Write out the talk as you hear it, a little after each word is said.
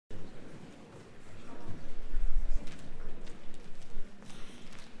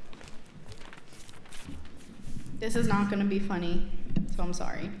This is not gonna be funny, so I'm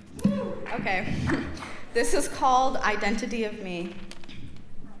sorry. Okay, this is called Identity of Me.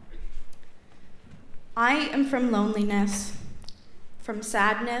 I am from loneliness, from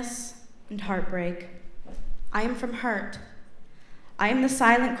sadness and heartbreak. I am from hurt. I am the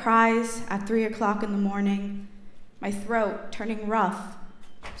silent cries at 3 o'clock in the morning, my throat turning rough,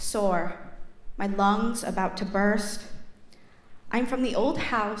 sore, my lungs about to burst. I am from the old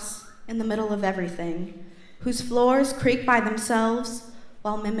house in the middle of everything, whose floors creak by themselves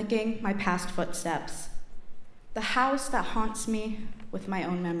while mimicking my past footsteps. The house that haunts me with my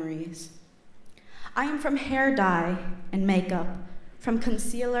own memories. I am from hair dye and makeup, from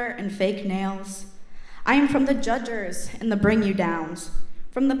concealer and fake nails. I am from the judgers and the bring you downs,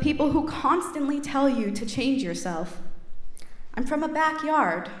 from the people who constantly tell you to change yourself. I'm from a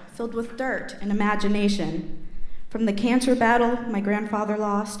backyard filled with dirt and imagination, from the cancer battle my grandfather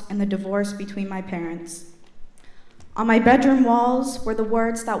lost and the divorce between my parents. On my bedroom walls were the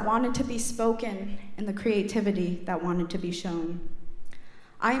words that wanted to be spoken and the creativity that wanted to be shown.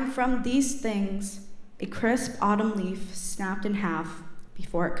 I am from these things, a crisp autumn leaf snapped in half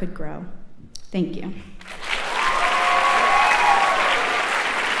before it could grow. Thank you.